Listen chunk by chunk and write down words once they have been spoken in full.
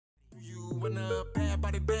want a bad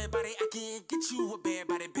body, I can get you a bad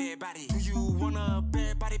body, bad body. Do you want a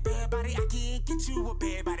bad body, I can get you a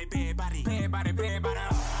bad body, bad body. Bad body, bad body.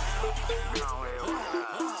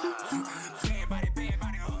 Bad body, bad body.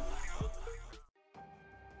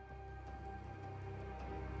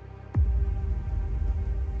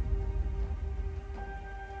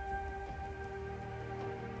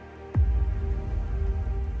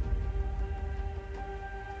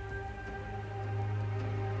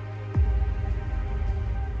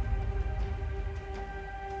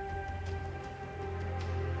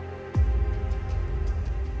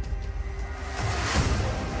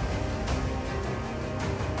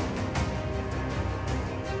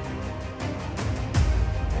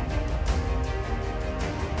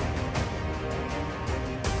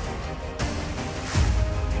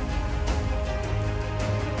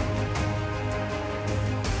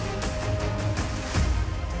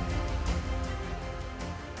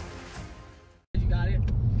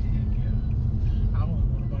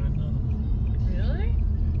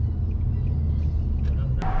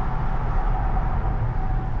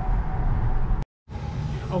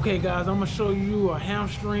 Okay guys, I'm gonna show you a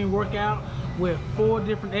hamstring workout with 4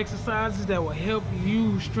 different exercises that will help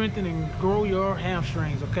you strengthen and grow your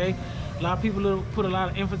hamstrings, okay? A lot of people put a lot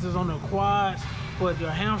of emphasis on their quads, but your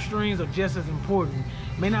hamstrings are just as important.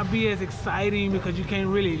 May not be as exciting because you can't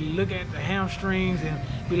really look at the hamstrings and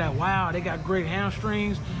be like, wow, they got great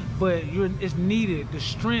hamstrings, but it's needed. The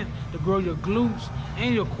strength to grow your glutes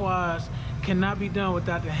and your quads cannot be done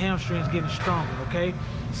without the hamstrings getting stronger, okay?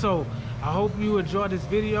 So I hope you enjoyed this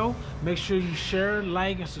video. Make sure you share,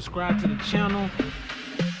 like, and subscribe to the channel.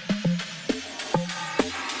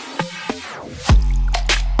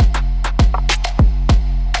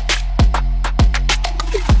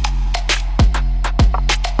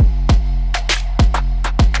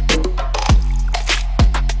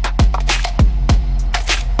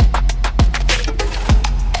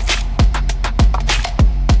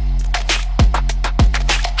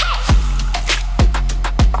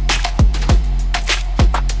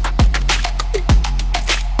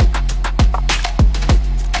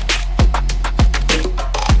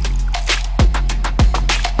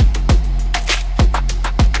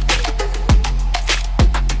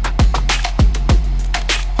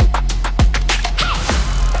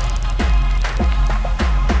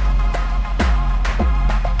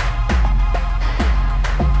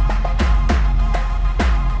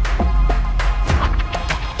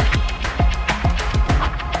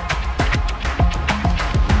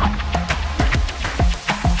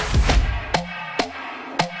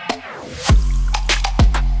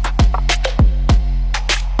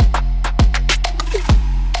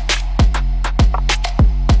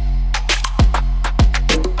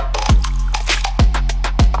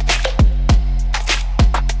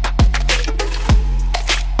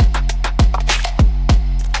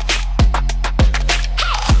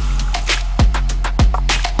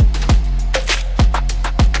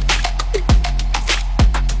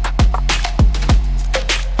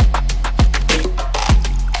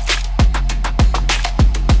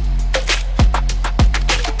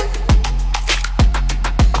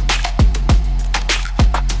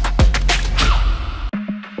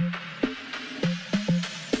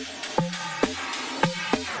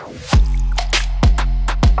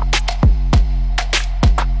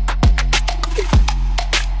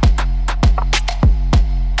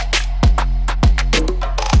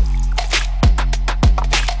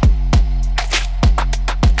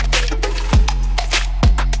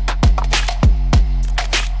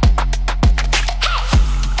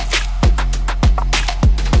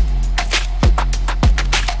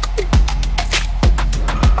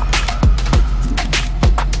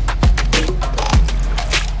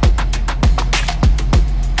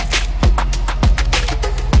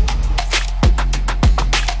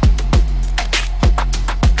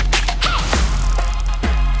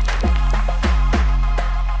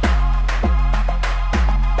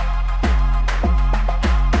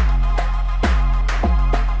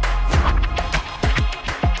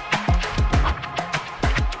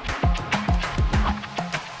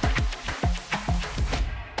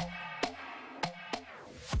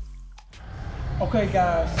 Okay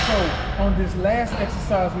guys, so on this last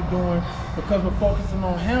exercise we're doing, because we're focusing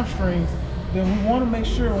on hamstrings, then we want to make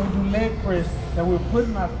sure when we do leg press that we're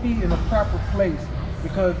putting our feet in the proper place.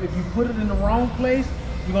 Because if you put it in the wrong place,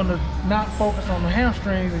 you're going to not focus on the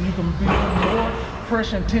hamstrings and you can be putting more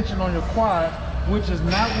pressure and tension on your quads, which is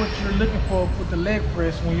not what you're looking for with the leg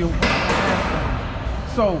press when you're working on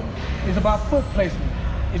hamstrings. So it's about foot placement.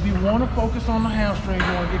 If you want to focus on the hamstrings,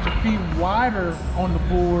 you want to get your feet wider on the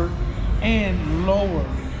board and lower.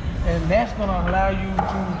 and that's gonna allow you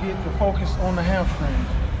to get the focus on the hamstrings.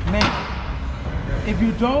 Now, if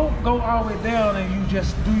you don't go all the way down and you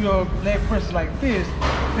just do your leg presses like this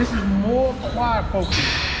is more quad focused.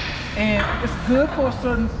 And it's good for a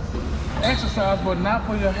certain exercise, but not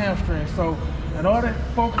for your hamstrings. So in order to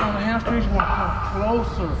focus on the hamstrings, you want to come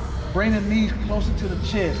closer, bring the knees closer to the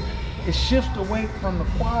chest. It shifts the weight from the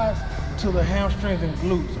quads to the hamstrings and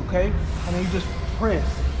glutes, okay? And then you just press,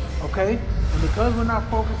 okay? And because we're not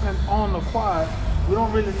focusing on the quad, we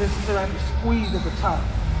don't really necessarily have to squeeze at the top.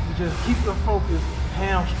 You just keep your focus,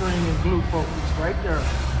 hamstring and glute focus right there,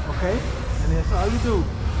 okay? And that's all you do,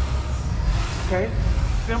 okay?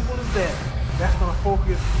 Simple as that. That's gonna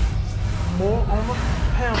focus more on the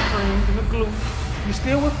hamstrings and the glutes. You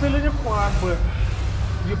still will feel it in your quad, but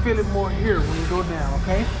you feel it more here when you go down,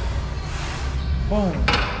 okay? Boom.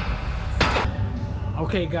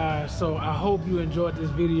 Okay guys, so I hope you enjoyed this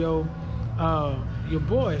video. Your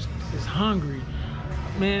boy is hungry.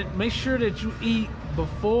 Man, make sure that you eat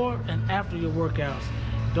before and after your workouts.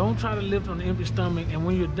 Don't try to lift on an empty stomach, and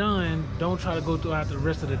when you're done, don't try to go throughout the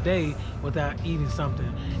rest of the day without eating something.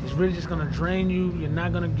 It's really just gonna drain you. You're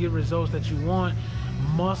not gonna get results that you want.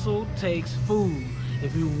 Muscle takes food.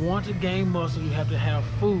 If you want to gain muscle, you have to have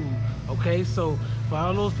food, okay? So for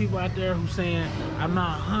all those people out there who saying, I'm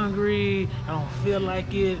not hungry, I don't feel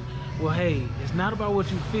like it, well, hey, it's not about what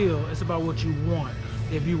you feel, it's about what you want.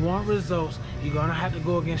 If you want results, you're gonna have to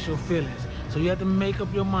go against your feelings. So you have to make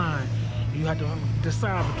up your mind. You have to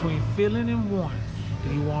decide between feeling and want.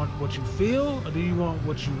 Do you want what you feel, or do you want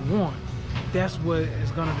what you want? That's what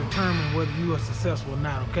is gonna determine whether you are successful or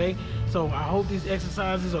not, okay? So I hope these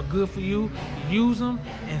exercises are good for you. Use them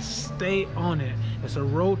and stay on it. It's a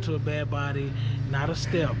road to a bad body, not a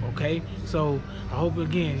step, okay? So I hope,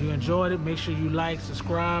 again, you enjoyed it. Make sure you like,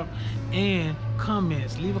 subscribe, and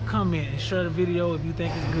comments. Leave a comment and share the video if you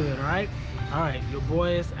think it's good, all right? All right, your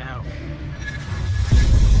boy is out.